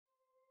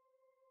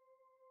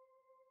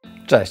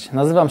Cześć,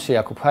 nazywam się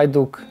Jakub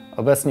Hajduk,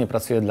 obecnie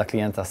pracuję dla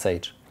klienta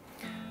Sage.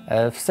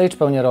 W Sage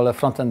pełnię rolę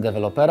frontend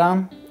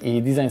dewelopera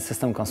i design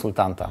system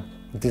konsultanta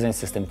w design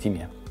system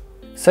teamie.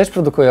 Sage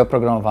produkuje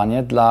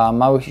oprogramowanie dla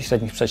małych i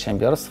średnich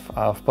przedsiębiorstw,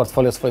 a w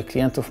portfolio swoich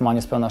klientów ma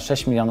niespełna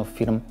 6 milionów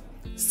firm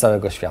z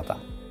całego świata.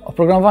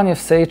 Oprogramowanie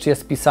w Sage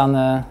jest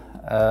pisane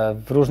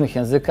w różnych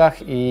językach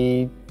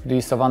i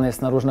releasowane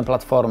jest na różne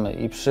platformy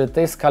i przy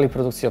tej skali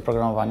produkcji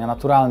oprogramowania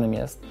naturalnym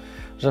jest,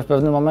 że w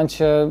pewnym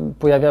momencie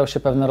pojawiają się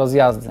pewne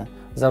rozjazdy,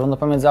 zarówno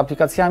pomiędzy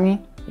aplikacjami,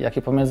 jak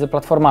i pomiędzy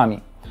platformami.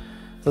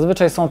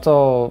 Zazwyczaj są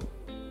to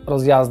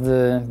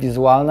rozjazdy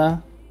wizualne,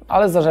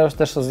 ale zdarzają się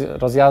też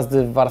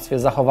rozjazdy w warstwie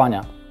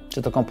zachowania,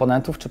 czy to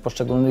komponentów, czy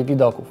poszczególnych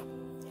widoków.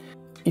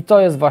 I to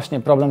jest właśnie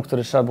problem,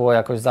 który trzeba było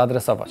jakoś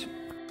zaadresować.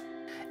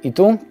 I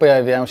tu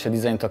pojawiają się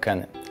design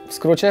tokeny. W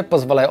skrócie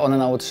pozwalają one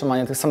na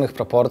utrzymanie tych samych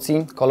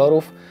proporcji,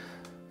 kolorów,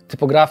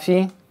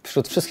 typografii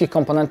wśród wszystkich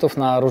komponentów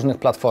na różnych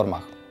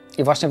platformach.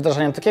 I właśnie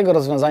wdrażaniem takiego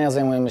rozwiązania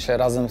zajmujemy się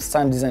razem z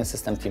całym design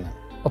system teamem.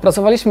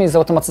 Opracowaliśmy i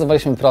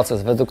zautomatyzowaliśmy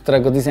proces, według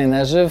którego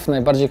designerzy w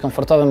najbardziej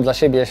komfortowym dla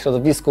siebie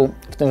środowisku,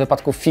 w tym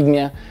wypadku w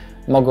Figmie,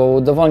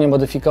 mogą dowolnie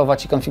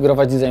modyfikować i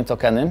konfigurować design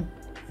tokeny.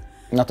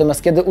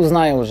 Natomiast kiedy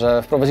uznają,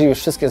 że wprowadzili już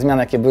wszystkie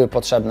zmiany, jakie były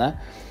potrzebne,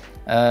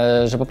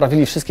 że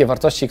poprawili wszystkie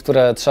wartości,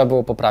 które trzeba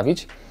było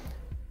poprawić,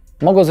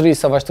 mogą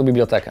zrealizować tą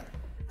bibliotekę.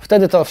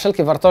 Wtedy to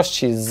wszelkie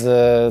wartości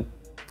z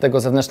tego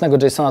zewnętrznego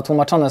JSON-a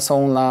tłumaczone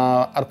są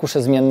na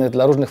arkusze zmiennych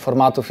dla różnych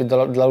formatów i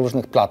dla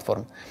różnych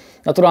platform.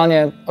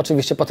 Naturalnie,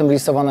 oczywiście potem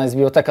releasowana jest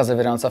biblioteka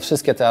zawierająca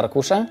wszystkie te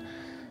arkusze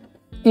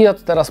i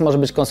od teraz może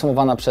być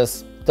konsumowana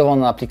przez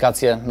dowolne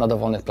aplikacje na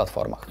dowolnych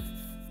platformach.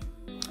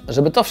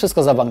 Żeby to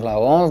wszystko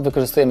zabanglało,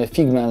 wykorzystujemy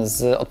Figmę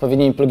z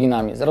odpowiednimi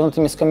pluginami, zarówno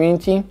tymi z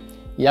community,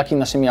 jak i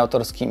naszymi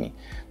autorskimi.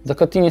 Do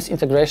Continuous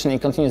Integration i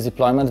Continuous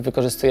Deployment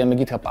wykorzystujemy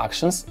GitHub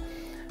Actions.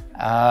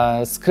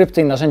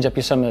 Skrypty i narzędzia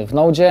piszemy w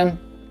Node.js.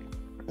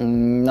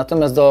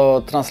 Natomiast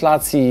do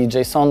translacji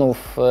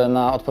JSON-ów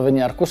na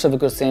odpowiednie arkusze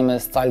wykorzystujemy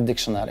Style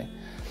Dictionary.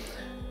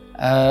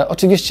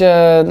 Oczywiście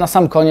na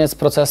sam koniec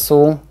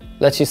procesu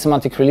leci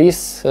Semantic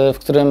Release, w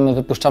którym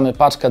wypuszczamy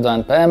paczkę do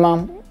NPM-a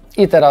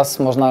i teraz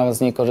można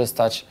z niej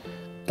korzystać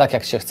tak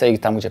jak się chce i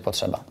tam gdzie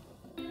potrzeba.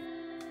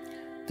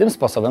 Tym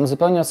sposobem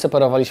zupełnie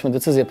odseparowaliśmy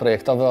decyzje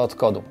projektowe od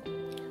kodu.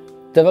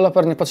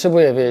 Deweloper nie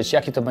potrzebuje wiedzieć,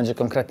 jaki to będzie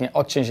konkretnie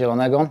odcień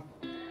zielonego,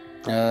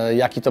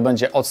 jaki to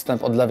będzie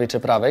odstęp od lewej czy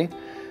prawej.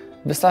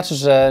 Wystarczy,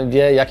 że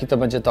wie, jaki to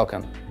będzie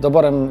token.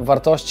 Doborem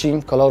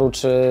wartości, koloru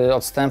czy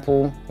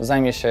odstępu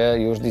zajmie się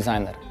już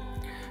designer.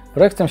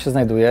 Projekt, w którym się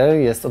znajduje,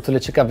 jest o tyle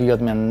ciekawy i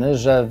odmienny,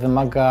 że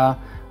wymaga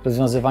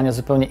rozwiązywania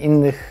zupełnie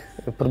innych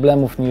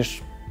problemów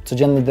niż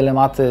codzienne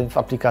dylematy w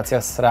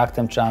aplikacjach z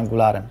Reactem czy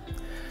Angularem.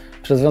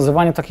 Przy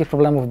rozwiązywaniu takich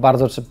problemów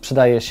bardzo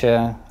przydaje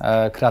się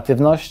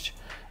kreatywność,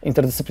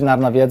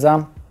 interdyscyplinarna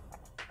wiedza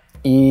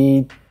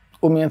i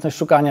umiejętność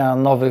szukania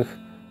nowych,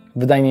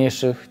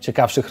 wydajniejszych,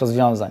 ciekawszych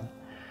rozwiązań.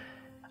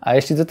 A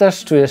jeśli Ty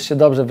też czujesz się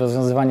dobrze w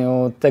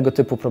rozwiązywaniu tego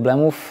typu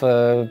problemów,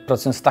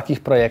 pracując w takich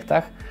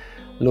projektach,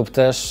 lub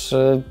też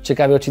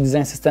ciekawią Cię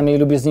design systemy i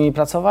lubisz z nimi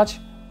pracować,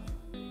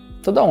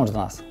 to dołącz do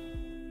nas.